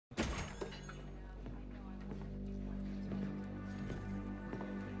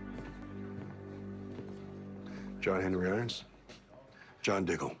John Henry Irons? John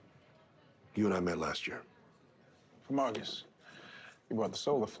Diggle. You and I met last year. From August. You brought the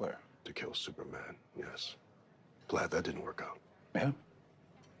solar flare. To kill Superman, yes. Glad that didn't work out. Yeah.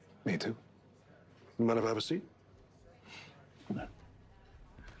 Me too. You mind if I have a seat? No.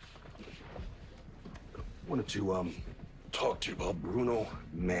 Wanted to, talk to you about Bruno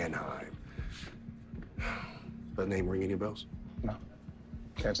Mannheim. That name ring any bells? No.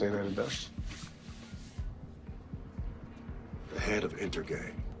 Can't say that it does. The head of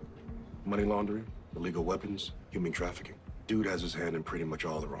Intergang. Money laundering, illegal weapons, human trafficking. Dude has his hand in pretty much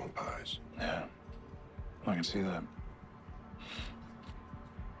all the wrong pies. Yeah. I can see that.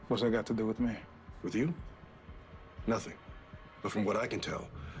 What's that got to do with me? With you? Nothing. But from what I can tell,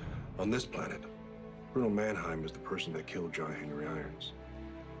 on this planet, Bruno Mannheim is the person that killed John Henry Irons.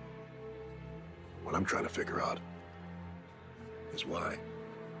 What I'm trying to figure out is why.